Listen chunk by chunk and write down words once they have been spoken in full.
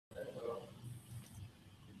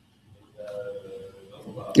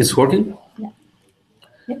It's working? Yeah.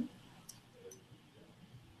 Yeah.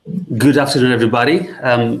 Good afternoon, everybody.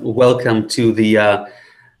 Welcome to the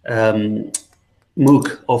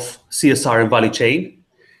MOOC of CSR and value chain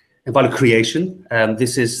and value creation.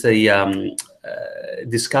 This is the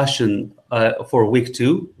discussion for week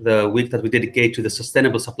 2, the week that we dedicate to the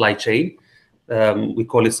sustainable supply chain. We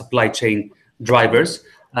call it supply chain drivers.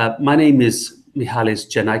 My name is Mihalis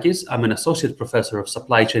Giannakis. I'm an associate professor of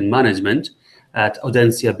supply chain management at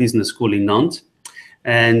Audencia Business School in Nantes.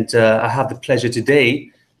 And I have the pleasure today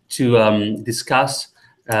to discuss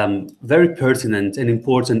very pertinent and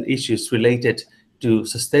important issues related to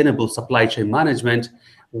sustainable supply chain management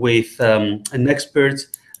with an expert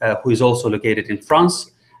who is also located in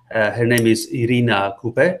France. Her name is Irina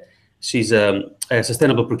Coupé. She's a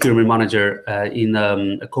sustainable procurement manager in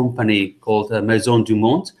a company called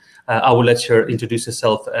MAISONS. I will let her introduce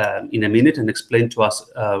herself in a minute and explain to us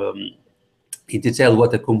in detail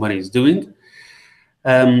what the company is doing.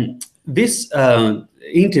 This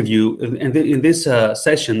interview, in this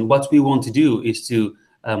session, what we want to do is to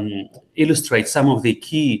illustrate some of the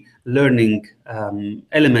key learning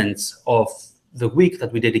elements of the week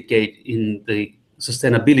that we dedicate in the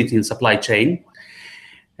sustainability in supply chain.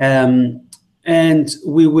 And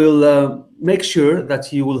we will make sure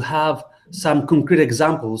that you will have some concrete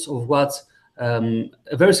examples of what a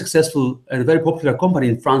very successful and very popular company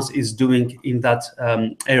in France is doing in that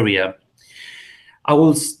area. I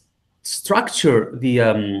will structure the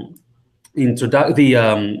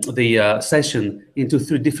session into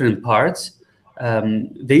 3 different parts.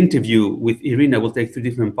 The interview with Irina will take 3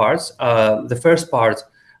 different parts. The first part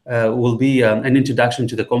will be an introduction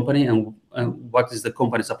to the company and what is the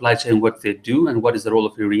company supply chain, what they do, and what is the role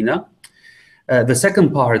of Irina. The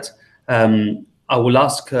second part, I will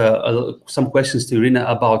ask some questions to Irina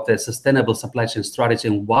about the sustainable supply chain strategy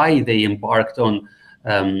and why they embarked on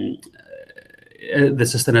the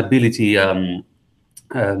sustainability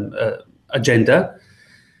agenda.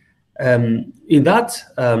 In that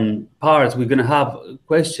part, we're going to have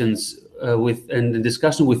questions and a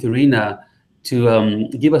discussion with Irina to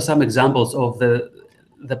give us some examples of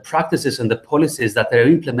the practices and the policies that they're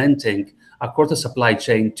implementing across the supply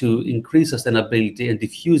chain to increase sustainability and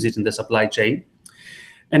diffuse it in the supply chain.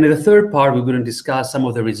 And in the third part, we're going to discuss some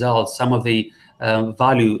of the results, some of the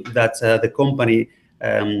value that the company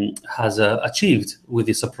has achieved with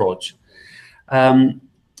this approach.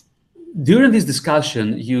 During this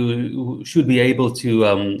discussion, you should be able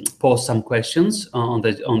to post some questions on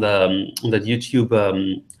the YouTube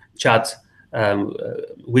chat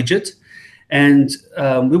widget, and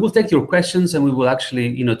we will take your questions and we will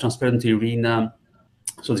actually, transfer them to Irina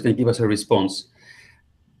so they can give us a response.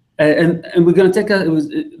 And we're going to take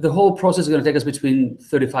the whole process is going to take us between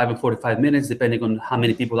 35 and 45 minutes, depending on how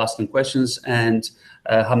many people are asking questions and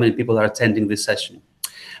how many people are attending this session.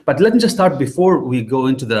 But let me just start before we go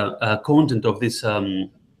into the content of this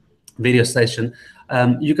video session.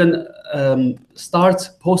 You can start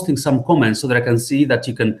posting some comments so that I can see that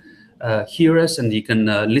you can hear us and you can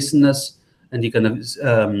listen us and you can,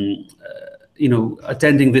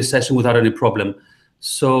 attending this session without any problem.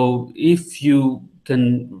 So if you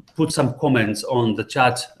can put some comments on the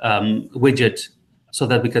chat widget so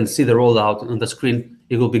that we can see the rollout on the screen,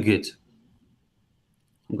 it will be good.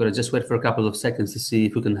 I'm going to just wait for a couple of seconds to see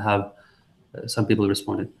if we can have some people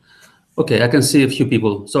responding. Okay, I can see a few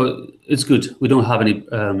people, so it's good. We don't have any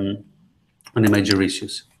major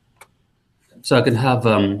issues. So I can have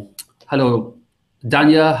hello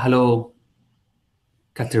Danya, hello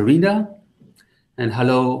Katerina, and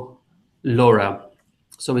hello Laura.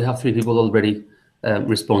 So we have 3 people already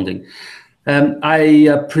responding.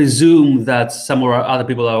 I presume that some of our other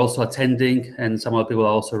people are also attending and some other people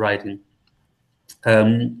are also writing.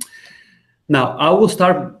 Now, I will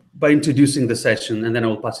start by introducing the session and then I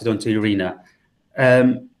will pass it on to Irina.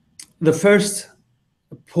 The first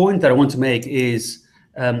point that I want to make is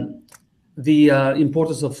the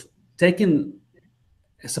importance of taking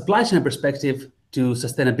a supply chain perspective to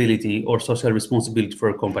sustainability or social responsibility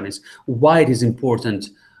for companies, why it is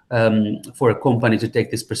important for a company to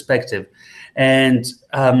take this perspective. And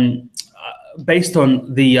based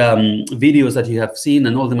on the videos that you have seen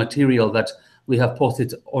and all the material that we have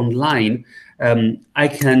posted online, I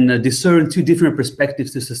can discern 2 different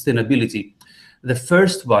perspectives to sustainability. The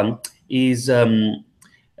first one is to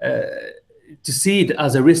see it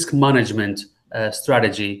as a risk management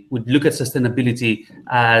strategy. We look at sustainability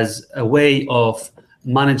as a way of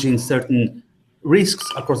managing certain risks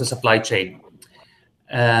across the supply chain.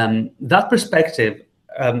 That perspective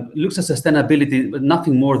looks at sustainability, but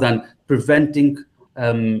nothing more than preventing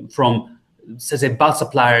from say, bad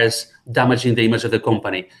suppliers damaging the image of the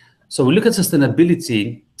company. So we look at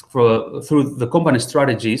sustainability through the company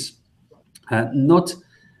strategies, not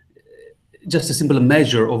just a simple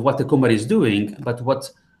measure of what the company is doing, but what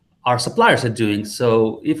our suppliers are doing.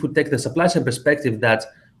 So if we take the supply chain perspective, that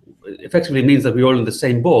effectively means that we're all in the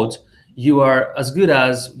same boat. You are as good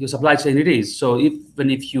as your supply chain it is. So even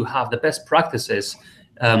if you have the best practices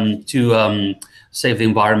to save the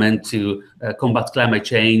environment, to combat climate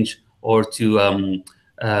change, or to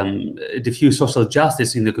diffuse social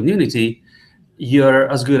justice in the community, you're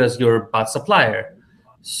as good as your bad supplier.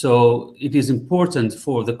 So it is important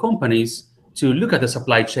for the companies to look at the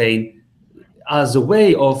supply chain as a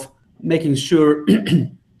way of making sure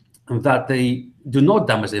that they do not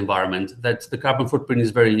damage the environment, that the carbon footprint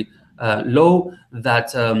is very low,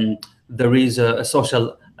 that there is a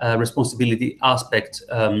social responsibility aspect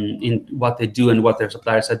in what they do and what their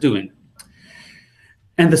suppliers are doing.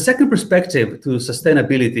 And the second perspective to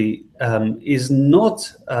sustainability is not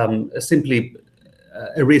simply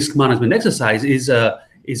a risk management exercise, is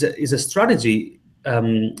a strategy,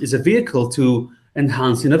 is a vehicle to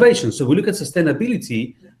enhance innovation. So we look at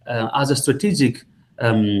sustainability as a strategic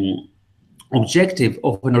objective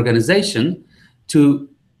of an organization to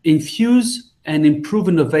infuse and improve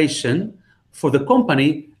innovation for the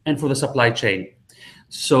company and for the supply chain.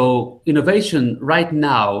 So innovation right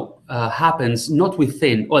now happens not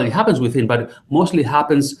within, well, it happens within, but mostly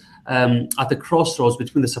happens at the crossroads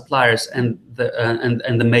between the suppliers and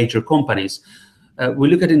the major companies. We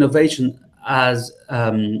look at innovation as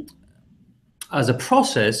a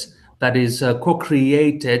process that is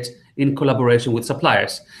co-created in collaboration with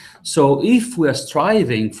suppliers. So if we are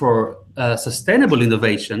striving for sustainable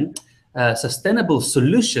innovation, sustainable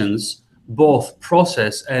solutions, both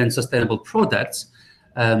process and sustainable products,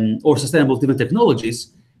 or sustainable different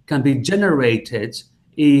technologies, can be generated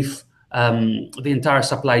if the entire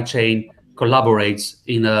supply chain collaborates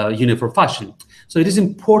in a uniform fashion. So it is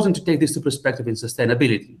important to take this to perspective in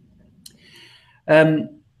sustainability.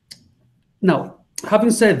 Now,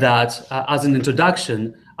 having said that, as an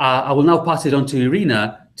introduction, I will now pass it on to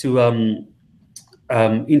Irina to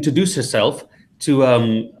introduce herself,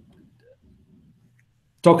 to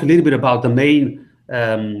talk a little bit about the main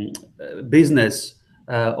business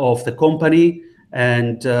of the company,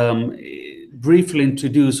 and briefly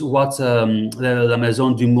introduce what the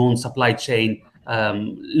Maison du Monde supply chain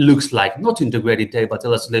looks like. Not in great detail, but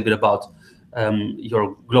tell us a little bit about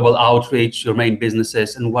your global outreach, your main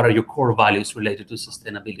businesses, and what are your core values related to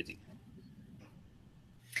sustainability.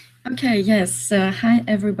 Okay, yes. Hi,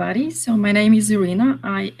 everybody. So my name is Irina,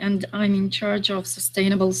 and I'm in charge of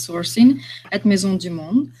sustainable sourcing at Maison du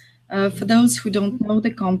Monde. For those who don't know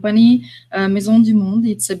the company, Maison du Monde,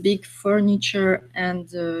 it's a big furniture and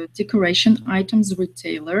decoration items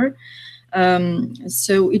retailer.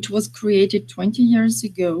 So it was created 20 years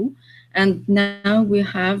ago, and now we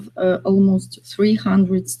have almost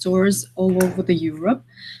 300 stores all over the Europe.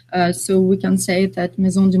 So we can say that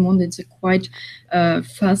Maison du Monde is a quite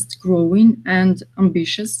fast-growing and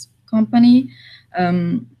ambitious company.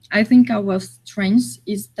 I think our strength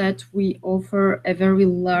is that we offer a very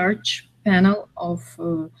large panel of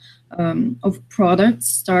products,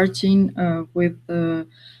 starting with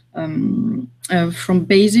from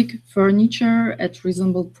basic furniture at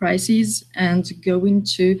reasonable prices and going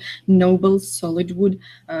to noble solid wood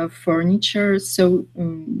furniture, so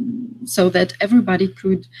that everybody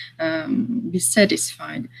could be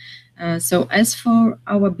satisfied. So as for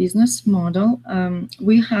our business model,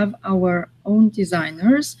 we have our own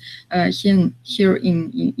designers here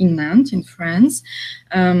in Nantes, in France,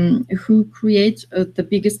 who create the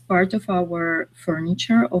biggest part of our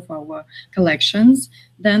furniture, of our collections.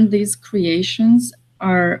 Then these creations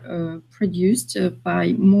are produced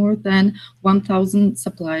by more than 1,000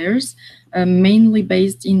 suppliers, mainly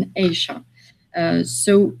based in Asia.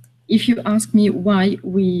 So if you ask me why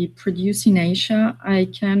we produce in Asia, I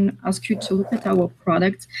can ask you to look at our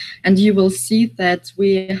products, and you will see that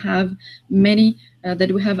we have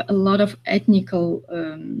a lot of ethnical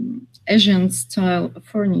Asian style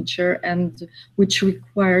furniture, and which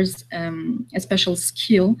requires a special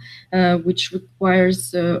skill, which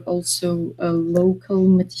requires also local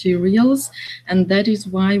materials, and that is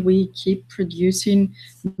why we keep producing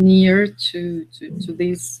near to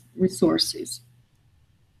these resources.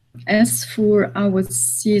 As for our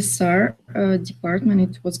CSR department,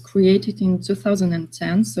 it was created in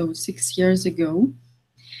 2010, so 6 years ago.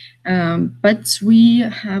 But we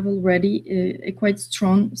have already a quite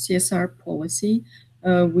strong CSR policy,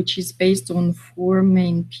 which is based on 4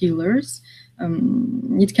 main pillars.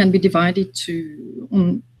 It can be divided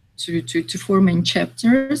to four main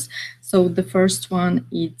chapters. So the first one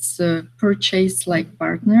is purchase like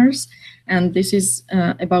partners, and this is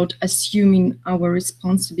about assuming our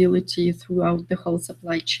responsibility throughout the whole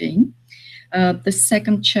supply chain. The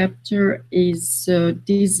second chapter is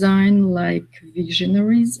design like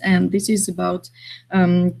visionaries, and this is about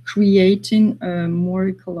creating more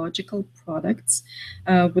ecological products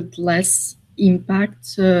with less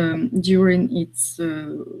impact during its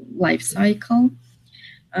life cycle.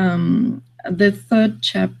 The third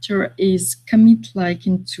chapter is commit like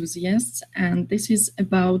enthusiasts, and this is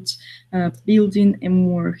about building a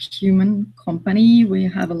more human company. We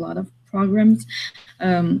have a lot of programs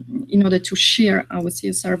in order to share our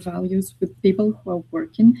CSR values with people who are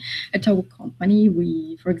working at our company.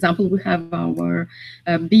 We, for example, we have our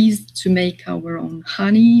bees to make our own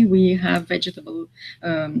honey. We have vegetable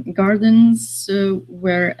gardens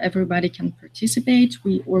where everybody can participate.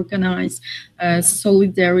 We organize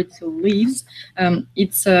solidarity leaves.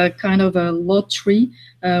 It's a kind of a lottery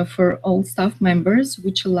for all staff members,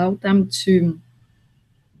 which allow them to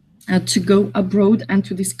go abroad and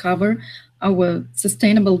to discover our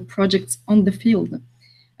sustainable projects on the field.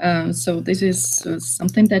 So this is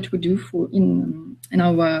something that we do in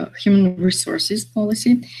our human resources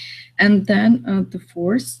policy. And then the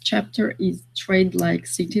fourth chapter is trade like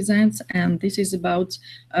citizens, and this is about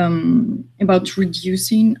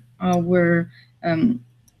reducing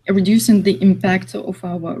the impact of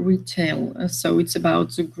our retail. So it's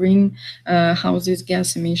about the green houses,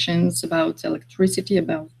 gas emissions, about electricity,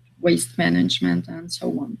 about waste management, and so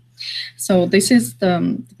on. So this is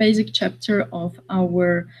the basic chapter of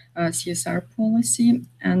our CSR policy.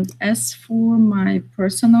 And as for my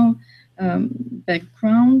personal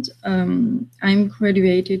background, I'm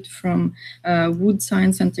graduated from Wood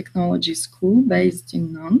Science and Technology School based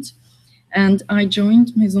in Nantes. And I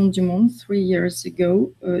joined Maisons du Monde 3 years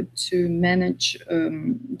ago to manage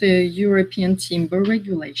the European timber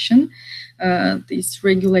regulation. This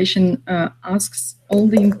regulation asks all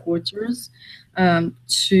the importers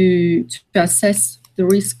to assess the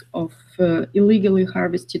risk of illegally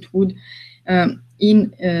harvested wood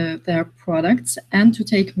in their products and to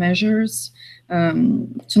take measures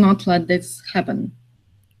to not let this happen.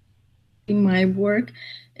 In my work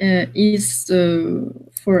is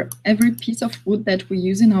for every piece of wood that we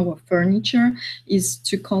use in our furniture is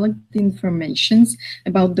to collect the information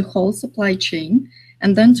about the whole supply chain,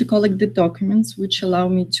 and then to collect the documents which allow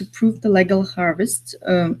me to prove the legal harvest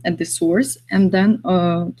at the source, and then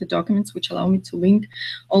the documents which allow me to link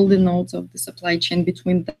all the nodes of the supply chain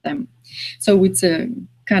between them. So it's a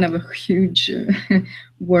kind of a huge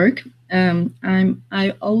work.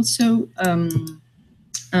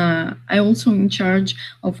 I also in charge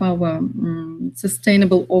of our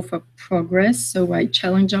sustainable offer progress. So I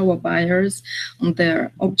challenge our buyers on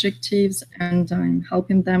their objectives, and I'm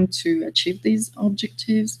helping them to achieve these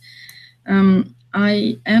objectives.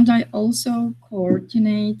 I also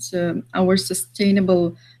coordinate our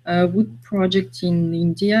sustainable wood project in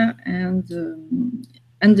India and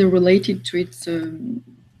related to its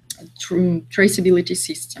traceability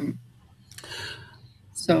system.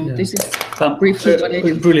 So yeah. This is briefly what I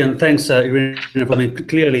do. Brilliant, thanks, Irina. I mean,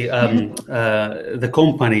 clearly, the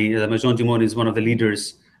company, the Maisons du Monde, is one of the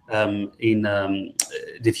leaders in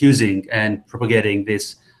diffusing and propagating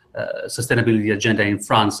this sustainability agenda in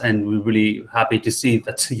France, and we're really happy to see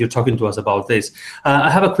that you're talking to us about this.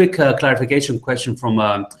 I have a quick clarification question from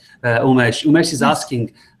Umesh. Umesh is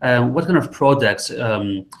asking what kind of products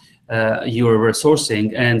you're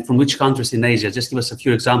sourcing and from which countries in Asia. Just give us a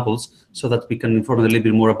few examples so that we can inform a little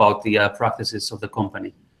bit more about the practices of the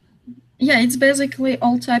company. Yeah, it's basically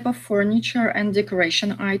all type of furniture and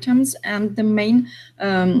decoration items, and the main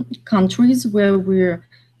countries where we're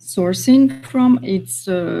sourcing from, it's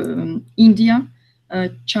India,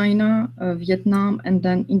 China, Vietnam, and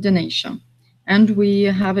then Indonesia. And we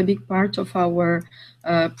have a big part of our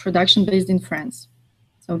production based in France.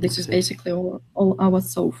 So this is basically all our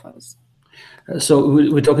sofas. So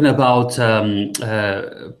we're talking about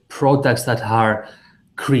products that are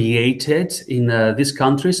created in these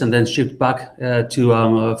countries and then shipped back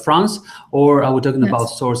to France, or are we talking about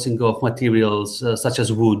sourcing of materials such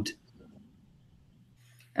as wood?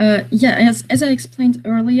 Yeah, as I explained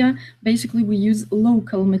earlier, basically we use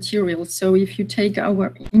local materials. So if you take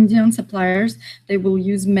our Indian suppliers, they will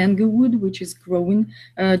use mango wood, which is growing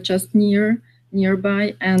just near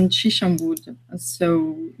nearby, and Shisham wood.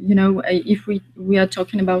 So, you know, if we are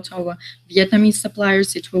talking about our Vietnamese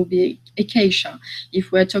suppliers, it will be acacia.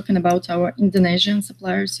 If we're talking about our Indonesian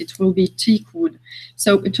suppliers, it will be teak wood.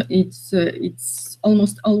 So it's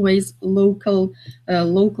almost always local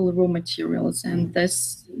raw materials, and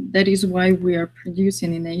that is why we are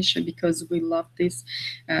producing in Asia, because we love these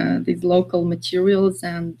local materials,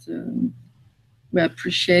 and we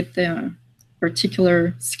appreciate their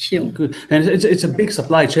particular skill. Good. And it's a big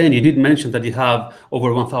supply chain. You did mention that you have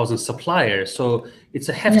over 1,000 suppliers, so it's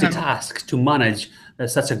a hefty task to manage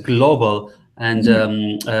such a global and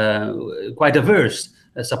quite diverse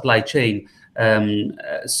supply chain.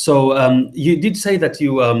 You did say that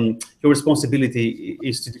your responsibility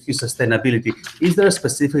is to do sustainability. Is there a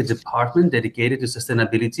specific department dedicated to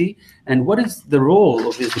sustainability? And what is the role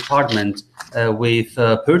of this department with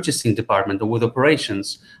purchasing department or with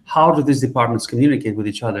operations? How do these departments communicate with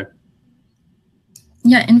each other?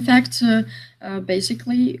 Yeah, in fact,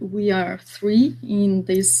 basically we are 3 in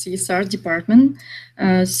this CSR department.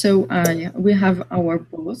 We have our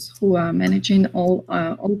boss who are managing all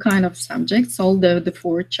kind of subjects, all the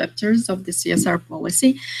 4 chapters of the CSR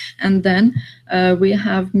policy, and then we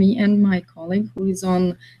have me and my colleague who is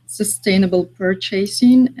on sustainable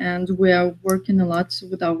purchasing, and we are working a lot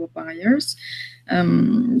with our buyers.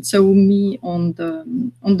 So me on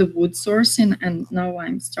the wood sourcing, and now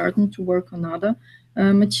I'm starting to work on other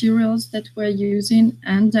materials that we're using,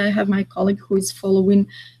 and I have my colleague who is following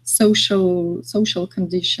social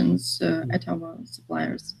conditions at our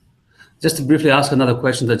suppliers. Just to briefly ask another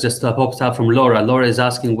question that just popped up from Laura. Laura is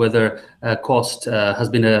asking whether cost has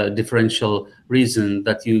been a differential reason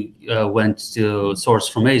that you went to source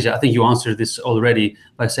from Asia. I think you answered this already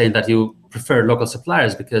by saying that you prefer local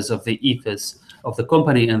suppliers because of the ethos of the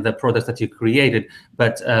company and the products that you created.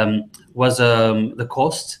 But was the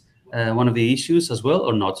cost one of the issues as well,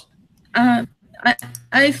 or not?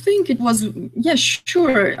 I think it was, yes,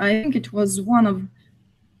 sure. I think it was one of.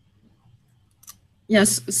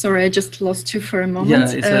 Yes, sorry, I just lost you for a moment.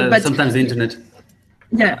 Yeah, it's but sometimes the internet.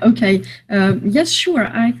 Yeah, okay. Yes, sure.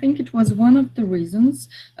 I think it was one of the reasons,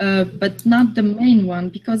 but not the main one,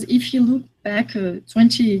 because if you look back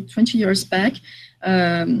 20 years back,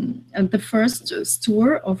 at the first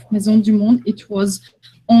store of Maisons du Monde, it was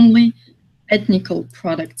only ethnical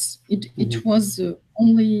products. It was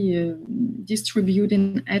only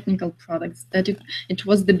distributing ethnical products. That it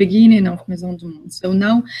was the beginning of Maisons du Monde. So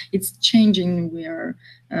now it's changing. We are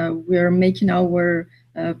making our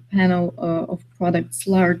panel of products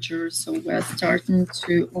larger. So we're starting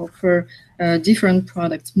to offer different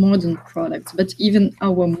products, modern products. But even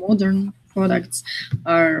our modern products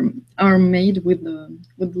are made with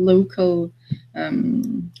local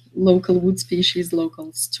wood species,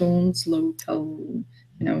 local stones, local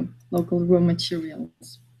raw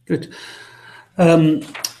materials. Good.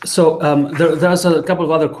 There's a couple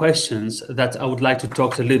of other questions that I would like to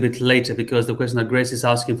talk a little bit later, because the question that Grace is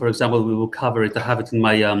asking, for example, we will cover it. I have it in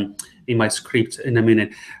my script in a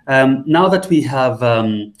minute. Now that we have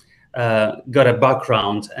got a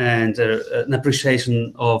background and an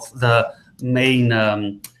appreciation of the main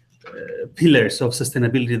pillars of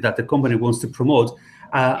sustainability that the company wants to promote,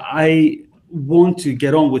 I want to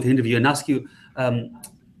get on with the interview and ask you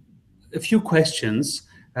a few questions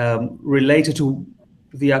related to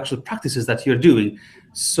the actual practices that you're doing.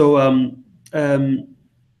 So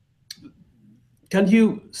can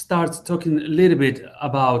you start talking a little bit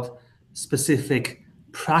about specific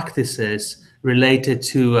practices related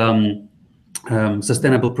to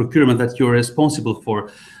sustainable procurement that you're responsible for?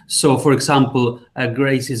 So, for example,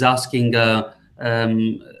 Grace is asking,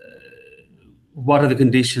 what are the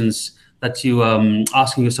conditions that you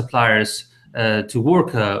asking your suppliers to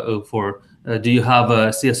work for? Do you have a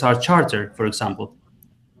CSR charter, for example?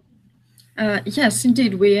 Yes,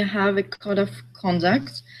 indeed, we have a code of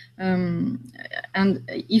conduct. And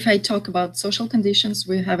if I talk about social conditions,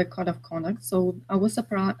 we have a code of conduct. So our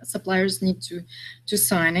suppliers need to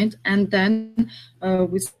sign it, and then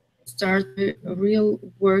we start a real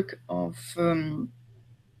work of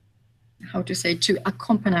to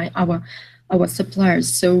accompany our suppliers.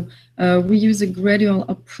 So we use a gradual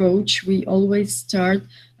approach. We always start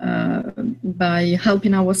by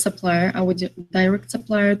helping our supplier, our direct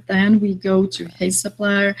supplier, then we go to his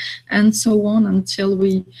supplier, and so on until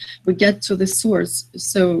we get to the source.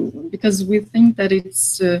 So because we think that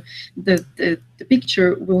it's the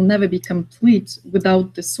picture will never be complete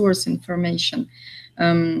without the source information.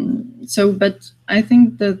 But I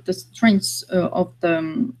think that the strength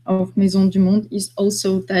of Maisons du Monde is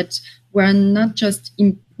also that we're not just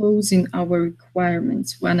imposing our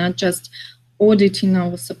requirements. We're not just auditing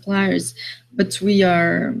our suppliers, but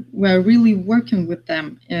we're really working with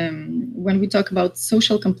them. When we talk about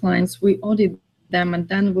social compliance, we audit them, and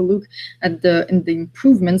then we look at the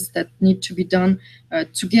improvements that need to be done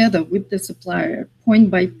together with the supplier,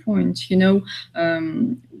 point by point. You know,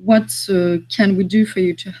 what can we do for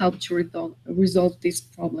you to help to resolve this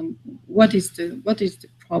problem? What is the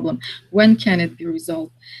problem? When can it be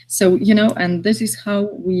resolved? So, you know, and this is how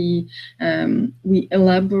we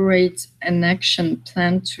elaborate an action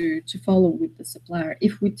plan to follow with the supplier.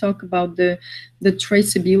 If we talk about the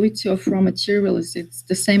traceability of raw materials, it's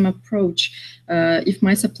the same approach. If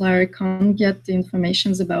my supplier can't get the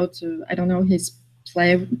information about, I don't know, his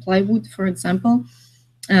plywood, for example,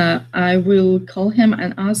 I will call him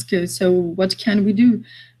and ask, so what can we do?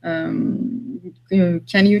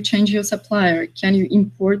 Can you change your supplier? Can you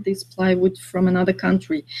import this plywood from another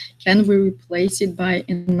country? Can we replace it by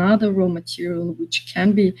another raw material which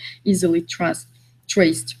can be easily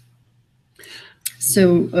traced?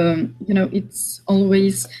 So, you know, it's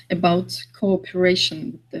always about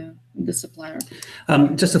cooperation with the supplier.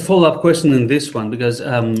 Just a follow-up question on this one, because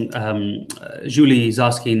Julie is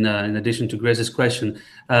asking, in addition to Grace's question,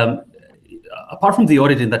 apart from the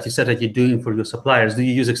auditing that you said that you're doing for your suppliers, do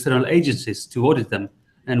you use external agencies to audit them?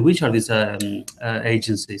 And which are these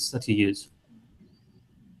agencies that you use?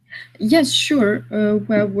 Yes, sure.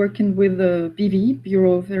 We're working with the BV,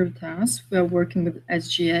 Bureau Veritas. We are working with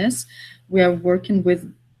SGS. We are working with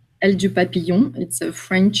Aile du Papillon. It's a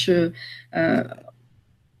French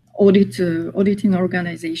auditing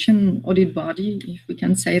organization, audit body, if we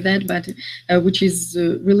can say that, but which is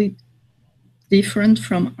really different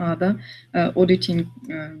from other auditing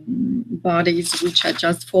bodies, which are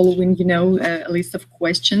just following, you know, a list of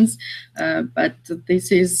questions. But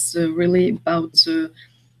this is really about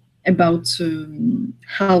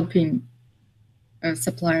helping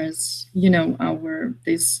suppliers. You know,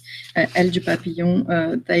 this Aile du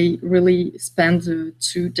Papillon, they really spend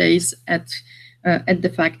 2 days at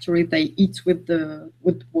the factory. They eat with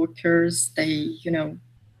workers. They, you know,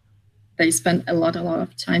 they spend a lot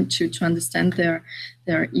of time to understand their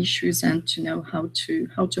issues and to know how to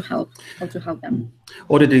help them.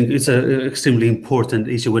 Auditing is an extremely important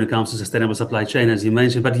issue when it comes to sustainable supply chain, as you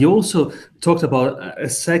mentioned. But you also talked about a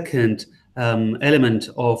second element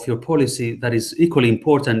of your policy that is equally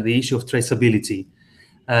important: the issue of traceability.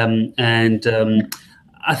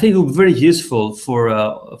 I think it would be very useful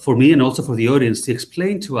for me and also for the audience to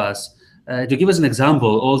explain to us, to give us an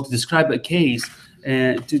example or to describe a case,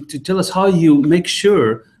 to tell us how you make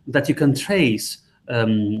sure that you can trace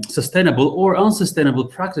sustainable or unsustainable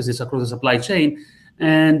practices across the supply chain.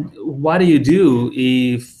 And what do you do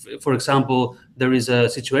if, for example, there is a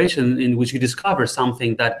situation in which you discover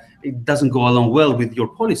something that it doesn't go along well with your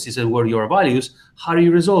policies and with your values? How do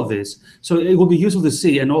you resolve this? So it will be useful to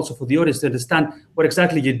see, and also for the audience to understand what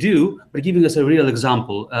exactly you do, but giving us a real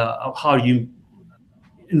example of how you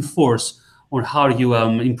enforce or how you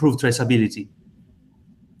improve traceability.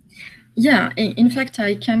 Yeah, in fact,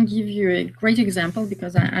 I can give you a great example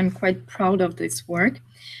because I'm quite proud of this work.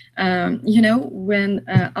 You know, when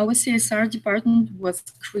our CSR department was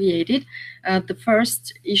created, the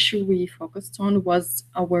first issue we focused on was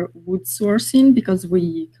our wood sourcing, because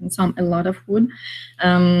we consume a lot of wood.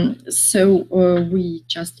 So we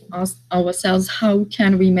just asked ourselves, how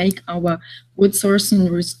can we make our wood sourcing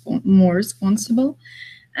more responsible?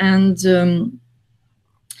 And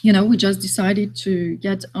you know, we just decided to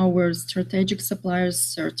get our strategic suppliers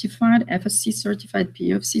certified, FSC certified,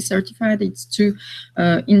 PFC certified. It's two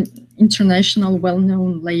international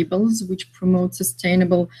well-known labels which promote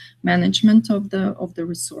sustainable management of the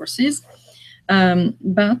resources.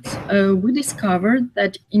 But we discovered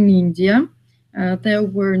that in India, there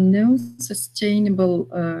were no sustainable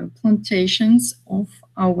plantations of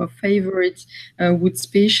our favorite wood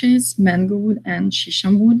species, mango wood and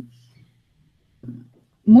shisham wood.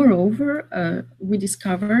 Moreover, we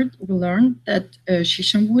learned that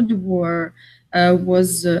shisham wood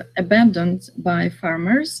was abandoned by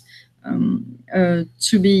farmers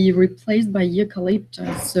to be replaced by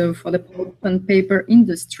eucalyptus for the pulp and paper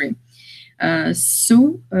industry.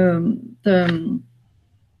 So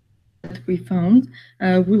we found,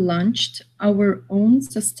 we launched our own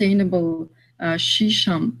sustainable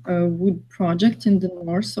shisham wood project in the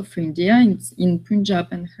north of India, in Punjab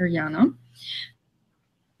and Haryana.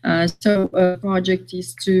 So a project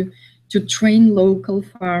is to train local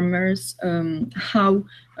farmers how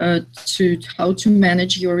to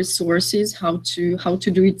manage your resources, how to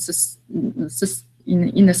do it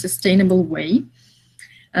in a sustainable way.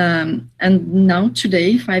 And now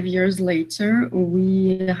today, 5 years later,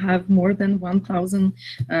 we have more than 1,000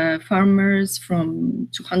 farmers from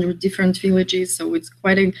 200 different villages. So it's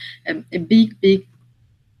quite a big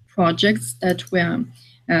projects that we're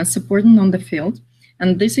supporting on the field.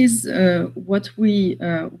 And this is what we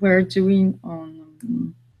were doing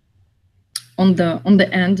on the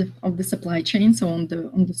end of the supply chain, so on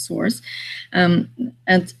the source. And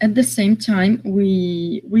at the same time,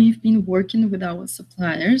 we've been working with our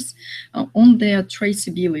suppliers on their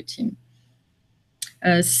traceability.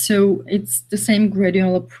 So it's the same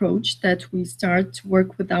gradual approach that we start to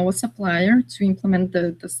work with our supplier to implement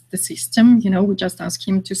the system. You know, we just ask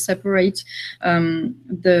him to separate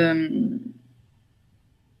the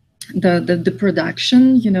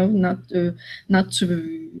production, you know, in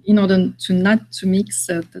order to not to mix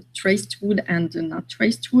the traced wood and the not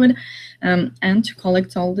traced wood, and to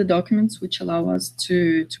collect all the documents which allow us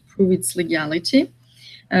to prove its legality.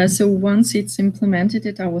 So once it's implemented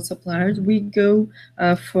at our suppliers, we go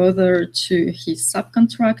further to his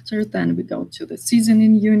subcontractor, then we go to the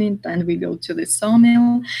seasoning unit, then we go to the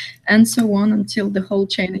sawmill, and so on until the whole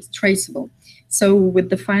chain is traceable. So with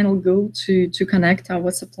the final goal to connect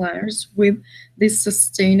our suppliers with this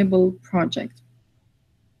sustainable project.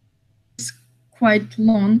 It's quite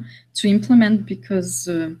long to implement because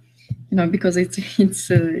you know, because it's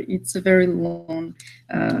a very long.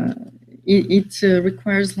 It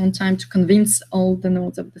requires a long time to convince all the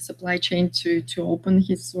nodes of the supply chain to open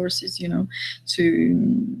his sources, you know,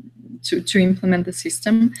 to implement the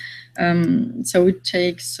system. So it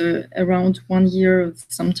takes around 1 year,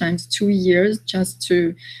 sometimes 2 years, just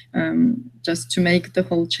to make the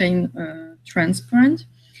whole chain transparent.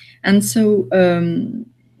 And so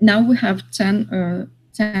now we have 10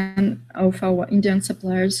 of our Indian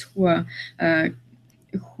suppliers who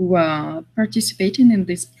are participating in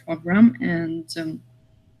this program, and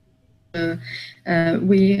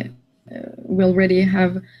we already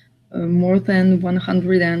have more than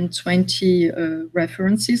 120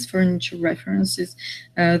 references, furniture references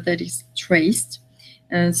that is traced.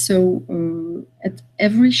 So at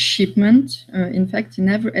every shipment, in fact,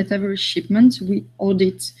 at every shipment, we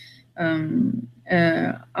audit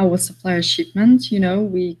our supplier shipment. You know,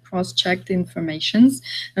 we cross-check the informations.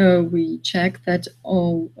 We check that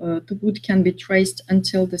all the wood can be traced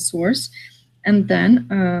until the source, and then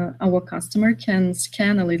our customer can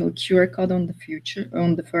scan a little QR code on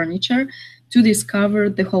the furniture to discover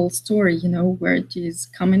the whole story. You know, where it is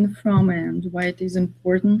coming from and why it is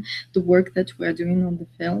important, the work that we are doing on the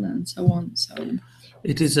field, and so on. So.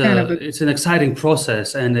 It is it's an exciting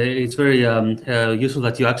process, and it's very useful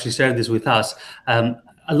that you actually shared this with us. A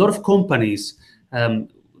lot of companies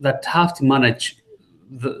that have to manage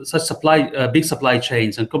such big supply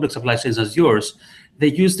chains and complex supply chains as yours, they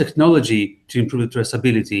use technology to improve the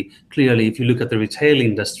traceability. Clearly, if you look at the retail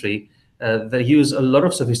industry, they use a lot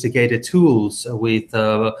of sophisticated tools with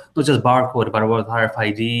not just barcode, but with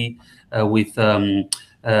RFID, with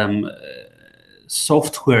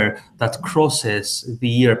software that crosses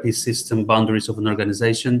the ERP system boundaries of an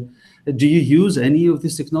organization. Do you use any of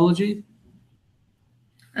this technology?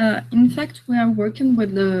 In fact, we are working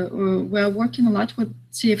a lot with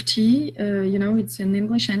CFT. You know, it's an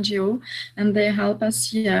English NGO, and they help us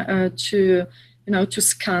to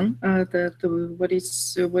scan what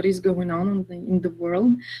is going on in the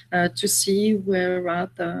world, to see where are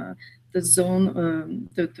the zone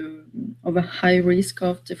of a high risk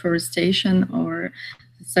of deforestation or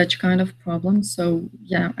such kind of problems. So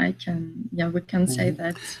we can say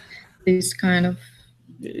that this kind of.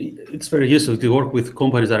 It's very useful to work with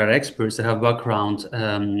companies that are experts, that have background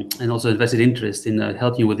and also invested interest in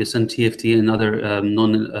helping you with this. And TFT and other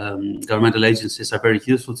non-governmental agencies are very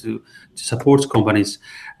useful to support companies.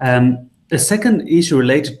 A second issue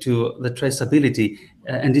related to the traceability,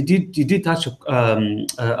 and you did touch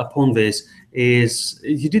upon this, is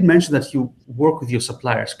you did mention that you work with your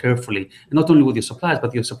suppliers carefully, and not only with your suppliers,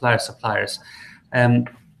 but your suppliers.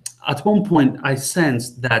 At one point, I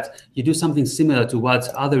sensed that you do something similar to what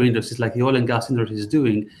other industries like the oil and gas industry is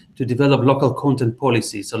doing to develop local content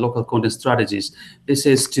policies or local content strategies. This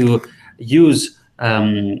is to use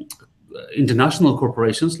international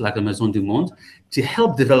corporations like the Maison du Monde to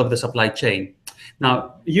help develop the supply chain.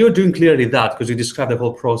 Now, you're doing clearly that because you described the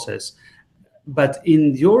whole process. But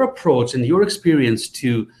in your approach and your experience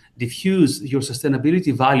to diffuse your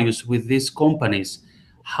sustainability values with these companies,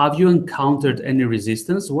 have you encountered any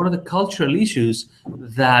resistance? What are the cultural issues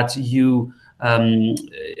that you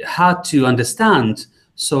had to understand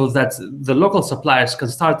so that the local suppliers can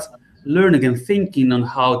start learning and thinking on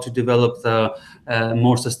how to develop the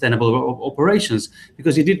more sustainable operations?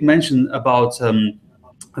 Because you did mention about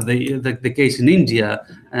the case in India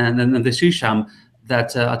and then the Shisham,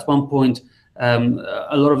 that at one point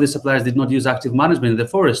a lot of these suppliers did not use active management in the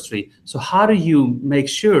forestry. So how do you make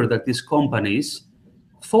sure that these companies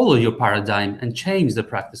follow your paradigm and change their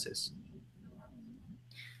practices?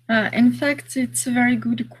 In fact, it's a very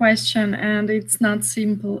good question, and it's not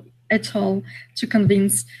simple at all to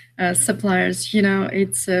convince suppliers. You know,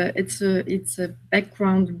 it's a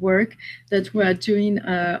background work that we are doing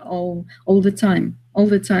all the time. All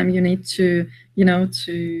the time, you need to, you know,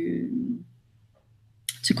 to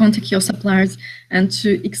contact your suppliers and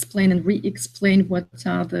to explain and re-explain what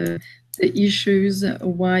are the issues,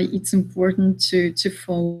 why it's important to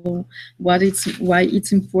follow, why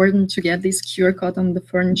it's important to get this QR code on the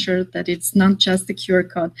furniture, that it's not just the QR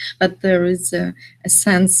code, but there is a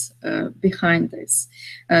sense behind this.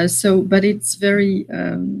 But it's very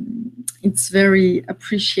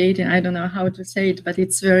appreciating. I don't know how to say it, but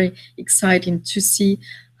it's very exciting to see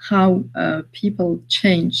how people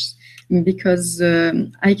change. Because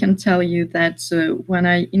I can tell you that when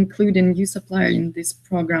I include a new supplier in this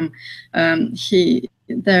program, he's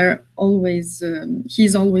always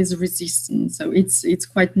resistant. So it's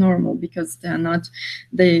quite normal, because they're not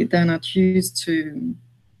used to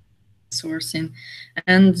sourcing.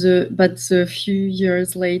 And but a few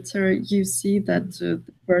years later, you see that the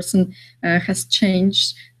person has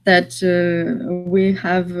changed. That we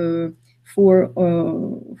have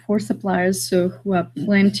four suppliers who are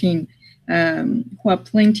planting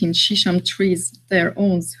shisham trees, their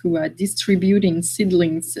own, who are distributing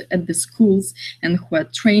seedlings at the schools, and who are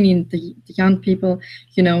training the young people,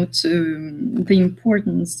 you know, to the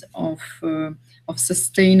importance of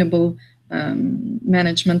sustainable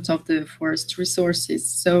management of the forest resources.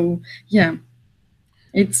 So yeah,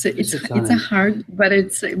 it's a hard, but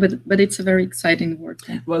it's a very exciting work.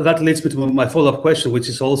 Well, that leads me to my follow-up question, which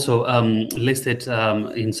is also listed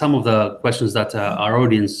in some of the questions that our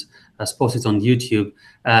audience has posted on YouTube.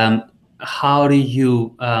 How do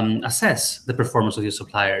you assess the performance of your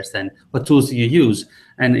suppliers then? What tools do you use?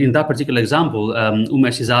 And in that particular example,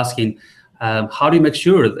 Umesh is asking, how do you make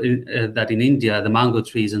sure that in India, the mango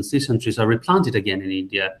trees and sesame trees are replanted again in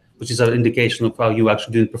India, which is an indication of how you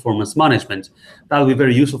actually do performance management? That will be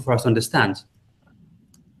very useful for us to understand.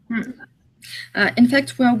 In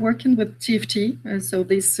fact, we are working with TFT, so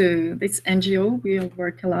this NGO. We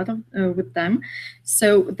work a lot with them.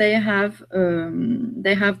 So they have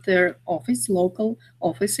their local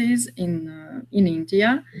offices in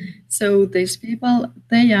India. So these people,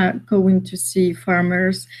 they are going to see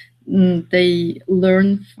farmers. They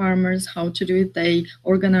learn farmers how to do it. They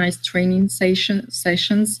organize training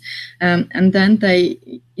sessions, and then they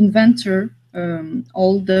inventor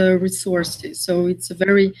all the resources. So it's a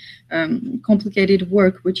very complicated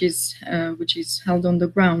work, which is held on the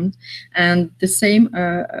ground, and the same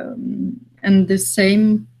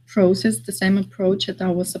process, the same approach at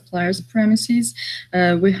our suppliers' premises.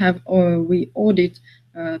 We audit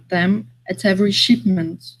them at every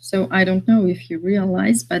shipment. So I don't know if you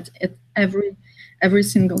realize, but at every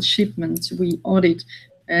single shipment we audit,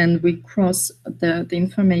 and we cross the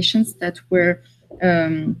informations that were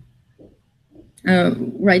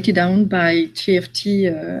written down by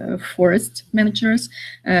TFT forest managers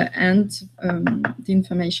and the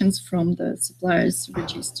informations from the suppliers'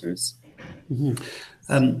 registers.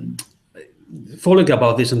 Mm-hmm. Following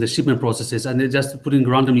about this and the shipment processes, and just putting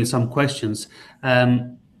randomly some questions,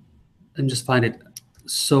 and just find it.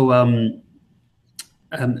 So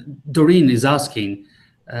Doreen is asking,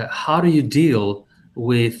 how do you deal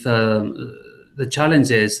with the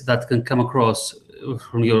challenges that can come across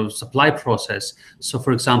from your supply process? So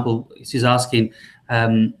for example, she's asking,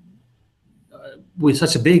 with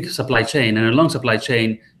such a big supply chain and a long supply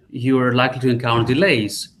chain, you're likely to encounter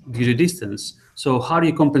delays due to distance. So how do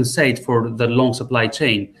you compensate for the long supply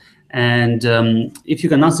chain? And if you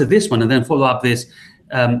can answer this one and then follow up this,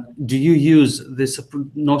 do you use this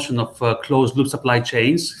notion of closed loop supply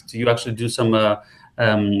chains? Do you actually do some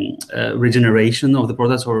regeneration of the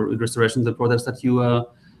products or restoration of the products that you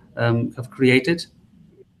have created?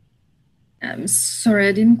 Sorry,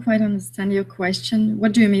 I didn't quite understand your question.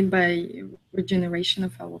 What do you mean by regeneration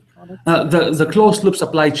of our products? The closed loop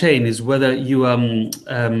supply chain is whether you're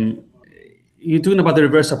doing about the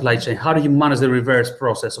reverse supply chain. How do you manage the reverse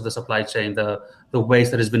process of the supply chain, the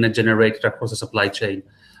waste that has been generated across the supply chain?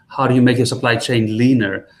 How do you make your supply chain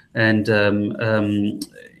leaner and,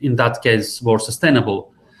 in that case, more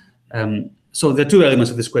sustainable? So there are two elements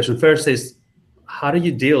of this question. First is, how do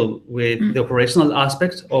you deal with the operational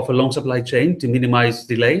aspect of a long supply chain to minimize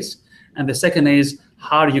delays? And the second is,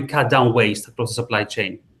 how do you cut down waste across the supply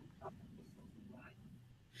chain?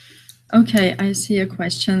 Okay, I see a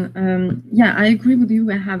question. Yeah, I agree with you.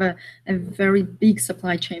 We have a very big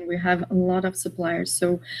supply chain. We have a lot of suppliers,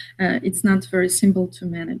 so it's not very simple to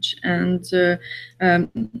manage. And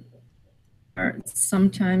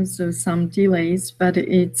sometimes some delays, but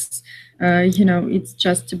it's it's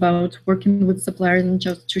just about working with suppliers and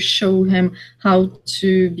just to show him how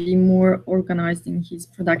to be more organized in his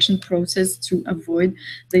production process to avoid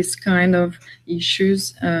this kind of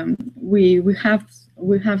issues. We have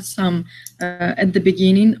some at the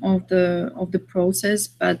beginning of the process,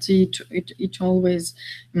 but it always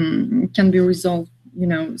can be resolved.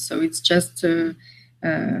 So it's just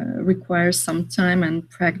requires some time and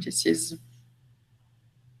practices.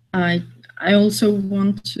 I also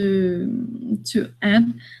want to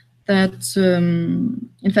add that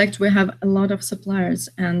in fact we have a lot of suppliers,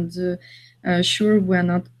 and sure, we're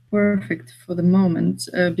not perfect for the moment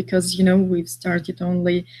because we've started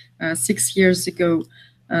only 6 years ago.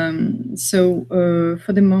 So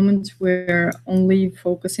for the moment we're only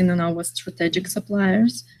focusing on our strategic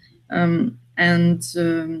suppliers, and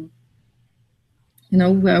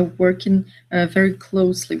we are working very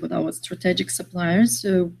closely with our strategic suppliers.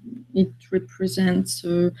 It represents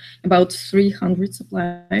about 300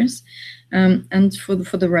 suppliers. And for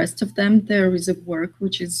the rest of them, there is a work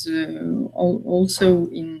which is also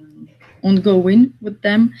ongoing with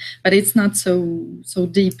them, but it's not so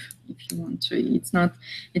deep, if you want to.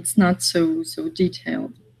 It's not so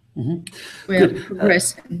detailed. Mm-hmm. We are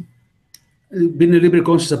progressing. Being a little bit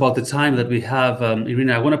conscious about the time that we have,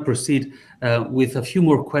 Irina, I want to proceed with a few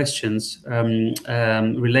more questions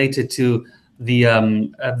related to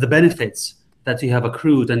the benefits that you have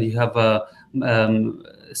accrued and you have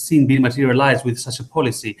seen being materialized with such a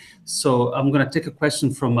policy. So I'm going to take a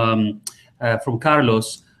question from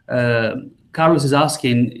Carlos. Carlos is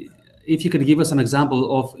asking if you could give us an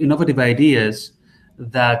example of innovative ideas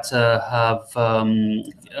that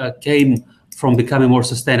came from becoming more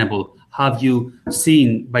sustainable. Have you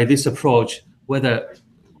seen by this approach, whether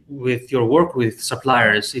with your work with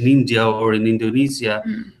suppliers in India or in Indonesia,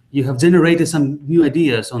 you have generated some new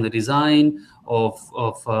ideas on the design of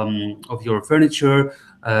your furniture,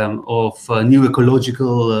 of a new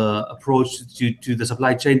ecological approach to the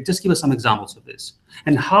supply chain? Just give us some examples of this,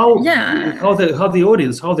 and how the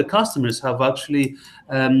audience, how the customers have actually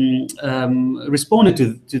responded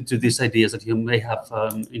to these ideas that you may have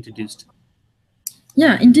introduced.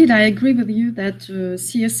 Yeah, indeed, I agree with you that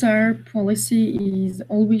CSR policy is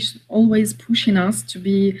always pushing us to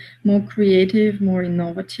be more creative, more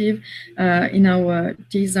innovative in our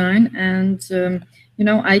design. And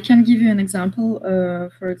I can give you an example.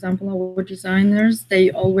 For example, our designers, they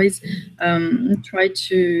always try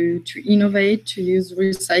to innovate, to use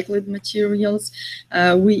recycled materials.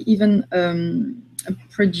 We even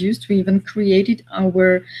created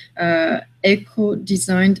our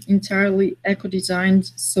entirely eco-designed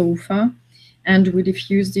sofa, and we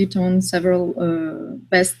diffused it on several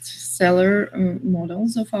bestseller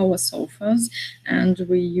models of our sofas, and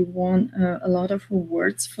we won a lot of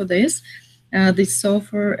awards for this. This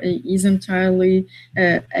sofa is entirely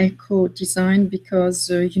eco-designed because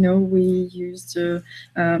we used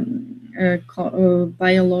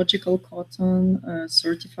biological cotton,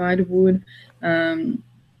 certified wood,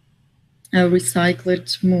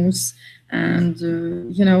 recycled mousse, and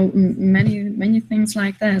many things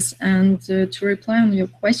like this. And to reply on your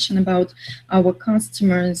question about our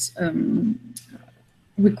customers'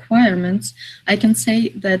 requirements, I can say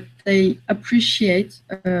that they appreciate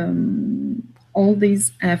all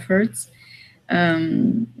these efforts,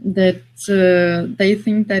 that they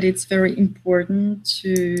think that it's very important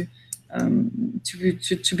to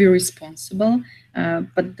be responsible.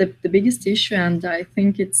 But the biggest issue, and I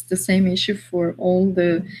think it's the same issue for all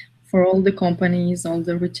the companies, all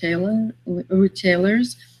the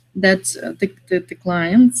retailers, that the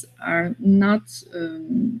clients are not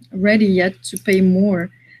ready yet to pay more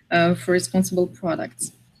for responsible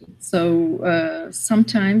products. So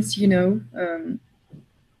sometimes,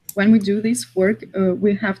 when we do this work,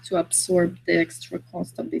 we have to absorb the extra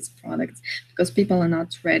cost of these products because people are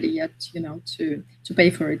not ready yet, to pay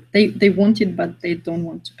for it. They want it, but they don't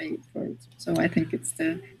want to pay for it. So I think it's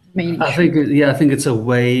the main issue. I think it's a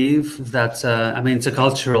wave that, it's a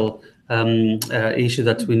cultural issue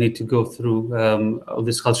that we need to go through,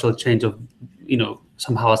 this cultural change of,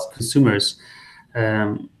 somehow as consumers,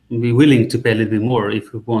 be willing to pay a little bit more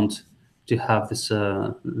if we want to have this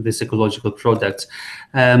ecological product.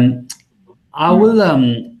 I will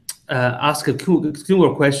ask two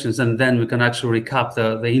more questions, and then we can actually recap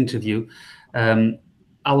the interview.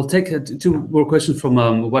 I will take two more questions from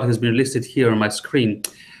what has been listed here on my screen.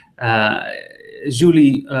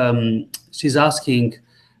 Julie, she's asking,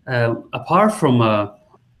 apart from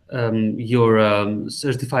your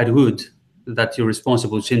certified wood that you're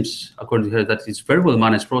responsible, seems according to her that it's very well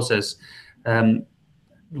managed process.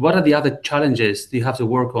 What are the other challenges do you have to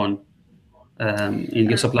work on in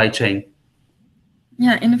your supply chain?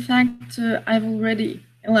 Yeah, in fact, I've already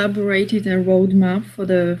elaborated a roadmap for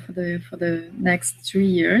the next 3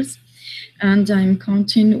 years, and I'm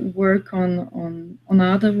continuing work on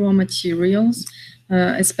other raw materials,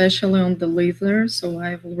 especially on the leather. So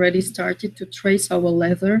I've already started to trace our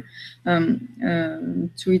leather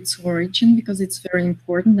to its origin, because it's very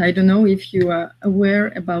important. I don't know if you are aware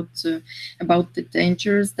about the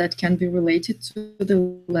dangers that can be related to the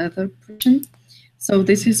leather production. So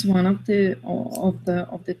this is one of the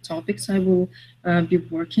topics I will be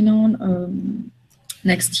working on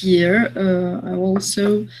next year. I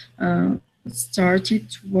also started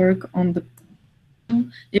to work on the,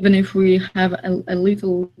 even if we have a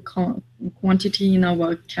little quantity in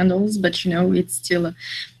our candles, but you know, it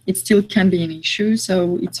still can be an issue.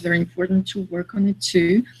 So it's very important to work on it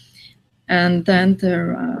too. And then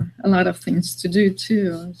there are a lot of things to do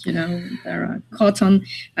too. You know, there are cotton,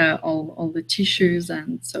 all the tissues,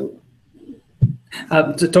 and so.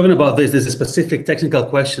 Talking about this, there's a specific technical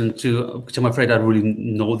question to which I'm afraid I don't really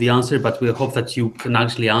know the answer, but we hope that you can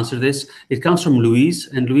actually answer this. It comes from Louise,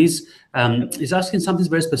 and Louise is asking something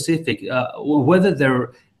very specific, whether there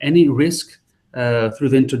are any risk through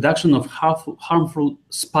the introduction of harmful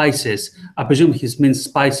spices. I presume he means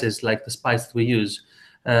spices like the spice that we use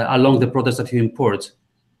along the products that you import.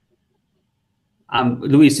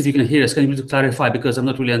 Louise, if you can hear us, can you clarify, because I'm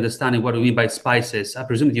not really understanding what you mean by spices. I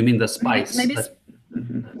presume you mean the spice.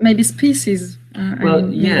 Maybe species. Well,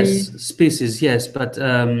 yes, species, yes, but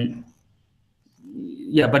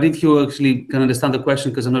yeah, but if you actually can understand the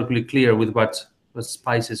question, because I'm not really clear with what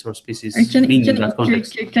spices or species mean in that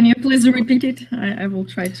context. Can you please repeat it? I will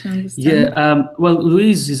try to understand. Yeah, well,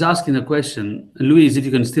 Louise is asking a question. Louise, if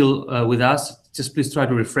you can still with us, just please try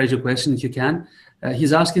to rephrase your question if you can.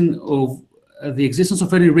 He's asking of the existence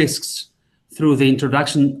of any risks through the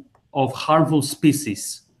introduction of harmful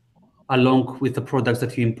species along with the products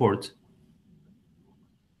that you import.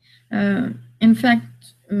 In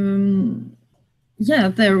fact, yeah,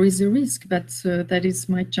 there is a risk, but that is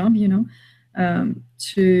my job, you know,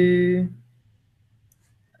 to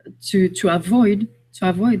avoid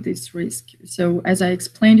this risk. So as I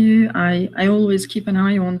explained to you, I always keep an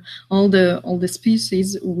eye on all the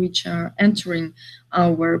species which are entering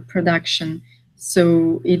our production.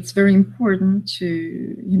 So it's very important to,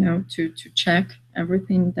 you know, to check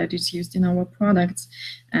everything that is used in our products,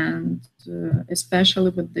 and especially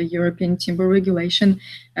with the European timber regulation,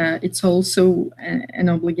 it's also an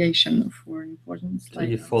obligation for importance. So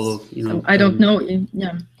you follow, you know. So I don't know.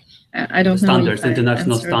 Yeah. I don't know. Standards,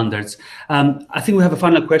 international standards. I think we have a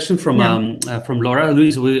final question from Laura.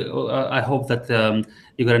 Louise, I hope that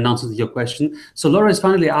you got an answer to your question. So Laura is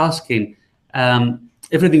finally asking,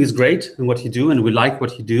 everything is great in what you do, and we like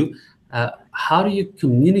what you do. How do you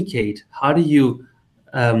communicate? How do you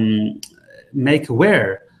make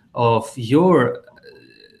aware of your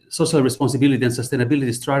social responsibility and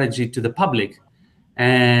sustainability strategy to the public?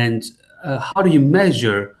 And how do you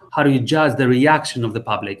measure, how do you judge the reaction of the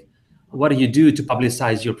public? What do you do to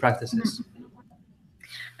publicize your practices?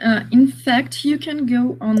 In fact, you can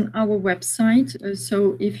go on our website.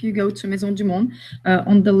 So if you go to Maison du Monde,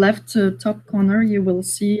 on the left top corner, you will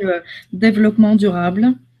see Développement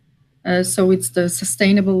Durable. So it's the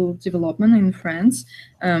sustainable development in France.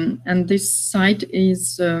 And this site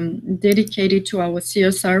is dedicated to our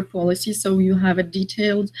CSR policy. So you have a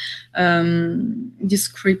detailed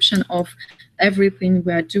description of everything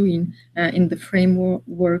we are doing in the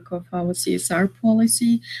framework of our CSR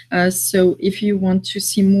policy. So if you want to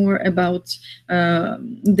see more about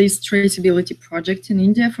this traceability project in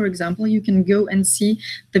India, for example, you can go and see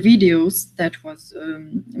the videos that was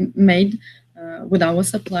made with our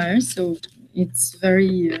suppliers. So it's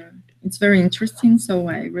very interesting. So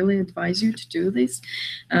I really advise you to do this.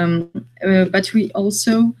 But we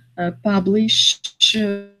also publish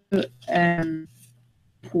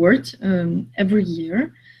report every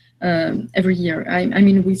year. I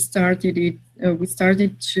mean, we started it. We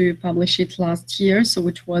started to publish it last year, so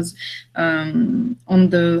it was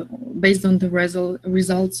based on the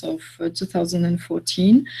results of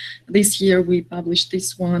 2014. This year we published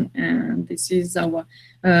this one, and this is our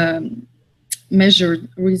measured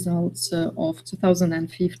results of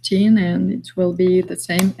 2015, and it will be the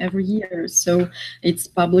same every year. So it's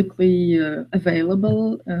publicly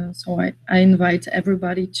available. So I invite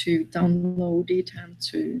everybody to download it and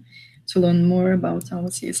learn more about our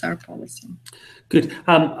CSR policy. Good.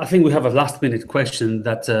 I think we have a last-minute question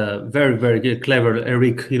that very, very good, clever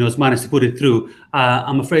Eric, has managed to put it through.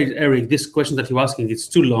 I'm afraid, Eric, this question that you're asking is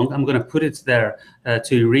too long. I'm going to put it there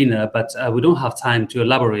to Irina, but we don't have time to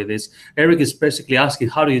elaborate this. Eric is basically asking,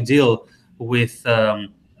 how do you deal with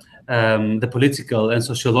the political and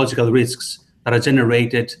sociological risks that are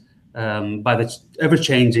generated by the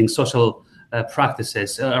ever-changing social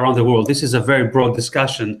practices around the world? This is a very broad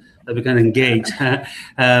discussion that we can engage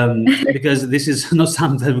because this is not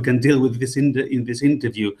something that we can deal with in this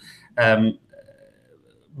interview.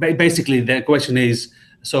 Basically, the question is,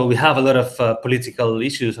 so we have a lot of political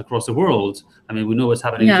issues across the world. I mean, we know what's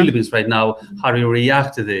happening in the Philippines right now. How do you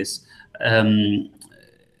react to this?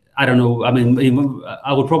 I don't know. I mean,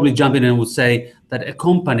 I would probably jump in and would say that a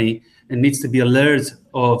company needs to be alert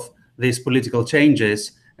of these political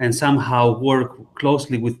changes and somehow work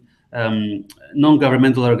closely with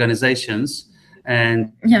non-governmental organizations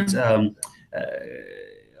and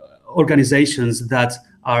organizations that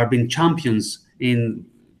are being champions in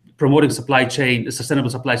promoting sustainable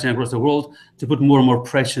supply chain across the world, to put more and more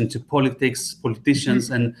pressure to politicians,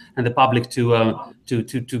 and the public to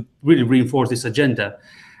really reinforce this agenda.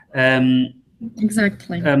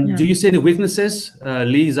 Exactly. Do you see any weaknesses?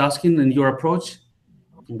 Lee is asking in your approach.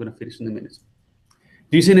 I'm going to finish in a minute.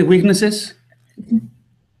 Do you see any weaknesses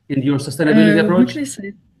in your sustainability approach?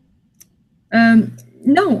 Weaknesses?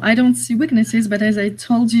 No, I don't see weaknesses, but as I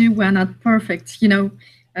told you, we're not perfect.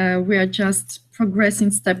 We are just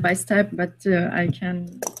progressing step by step, but I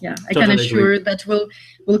can assure that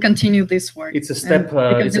we'll continue this work. It's a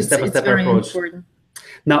step-by-step approach. Important.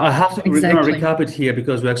 Now, I have to recap it here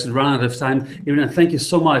because we actually run out of time. Irina, thank you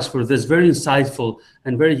so much for this very insightful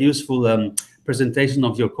and very useful presentation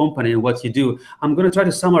of your company and what you do. I'm going to try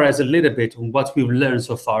to summarize a little bit on what we've learned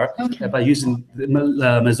so far by using the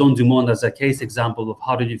Maisons du Monde as a case example of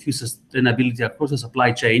how to diffuse sustainability across the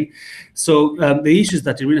supply chain. So the issues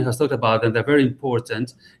that Irina has talked about, and they're very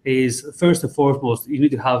important, is first and foremost, you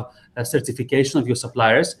need to have a certification of your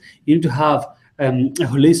suppliers. You need to have a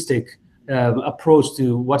holistic approach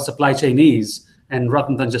to what supply chain is, and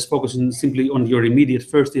rather than just focusing simply on your immediate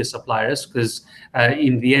first-tier suppliers, because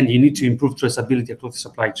in the end, you need to improve traceability across the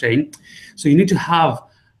supply chain. So you need to have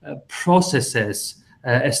processes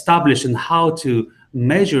established on how to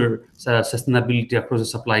measure sustainability across the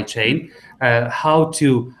supply chain, how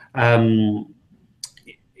to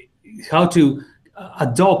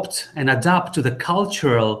adopt and adapt to the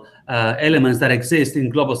cultural elements that exist in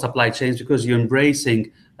global supply chains, because you're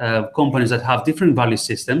embracing companies that have different value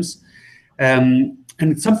systems. And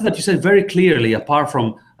it's something that you said very clearly, apart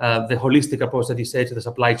from the holistic approach that you say to the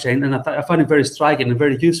supply chain, and I find it very striking and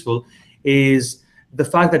very useful, is the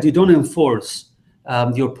fact that you don't enforce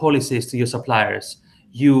your policies to your suppliers.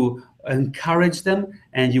 You encourage them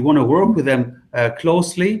and you want to work with them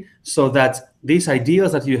closely so that these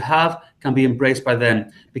ideas that you have can be embraced by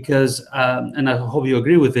them. Because, and I hope you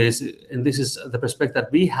agree with this, and this is the perspective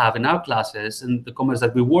that we have in our classes and the companies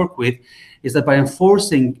that we work with, is that by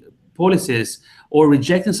enforcing policies or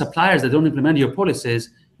rejecting suppliers that don't implement your policies,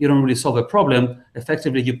 you don't really solve a problem.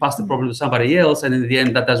 Effectively, you pass the problem to somebody else, and in the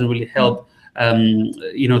end, that doesn't really help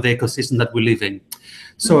the ecosystem that we live in.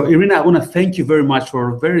 So, Irina, I want to thank you very much for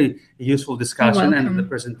a very useful discussion and the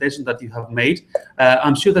presentation that you have made.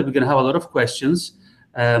 I'm sure that we're going to have a lot of questions.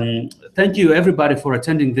 Thank you, everybody, for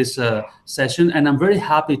attending this session, and I'm very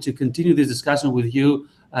happy to continue this discussion with you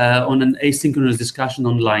on an asynchronous discussion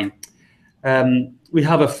online. We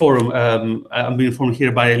have a forum. I'm being informed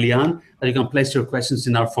here by Eliane that you can place your questions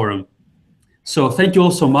in our forum. So thank you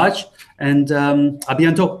all so much, and à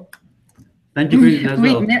bientôt. Thank you, Irina, as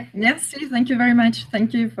well. Merci. Thank you very much.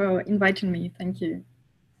 Thank you for inviting me. Thank you.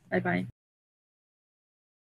 Bye-bye.